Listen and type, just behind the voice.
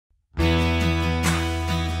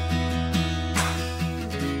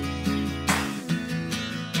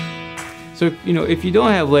So, if you don't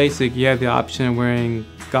have LASIK, you have the option of wearing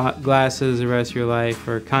glasses the rest of your life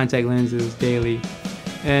or contact lenses daily.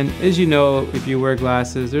 And as you know, if you wear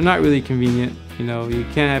glasses, they're not really convenient. You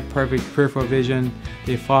can't have perfect peripheral vision.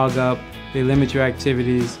 They fog up, they limit your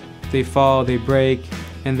activities, they fall, they break.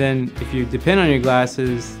 And then if you depend on your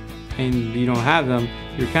glasses and you don't have them,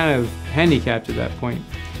 you're kind of handicapped at that point.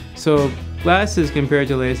 So glasses compared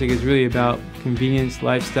to LASIK is really about convenience,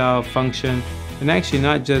 lifestyle, function, and actually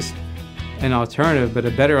not just an alternative, but a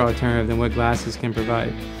better alternative than what glasses can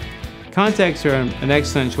provide. Contacts are an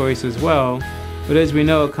excellent choice as well, but as we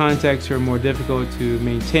know, contacts are more difficult to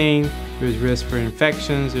maintain. There's risk for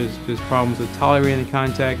infections, there's problems with tolerating the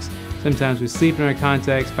contacts. Sometimes we sleep in our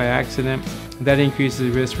contacts by accident. That increases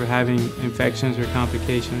the risk for having infections or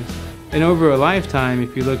complications. And over a lifetime,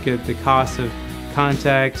 if you look at the cost of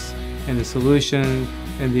contacts and the solution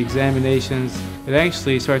and the examinations, it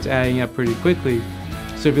actually starts adding up pretty quickly.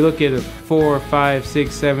 So if you look at a 4, 5,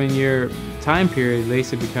 6, 7 year time period,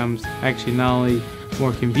 LASIK becomes actually not only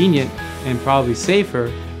more convenient and probably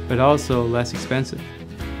safer, but also less expensive.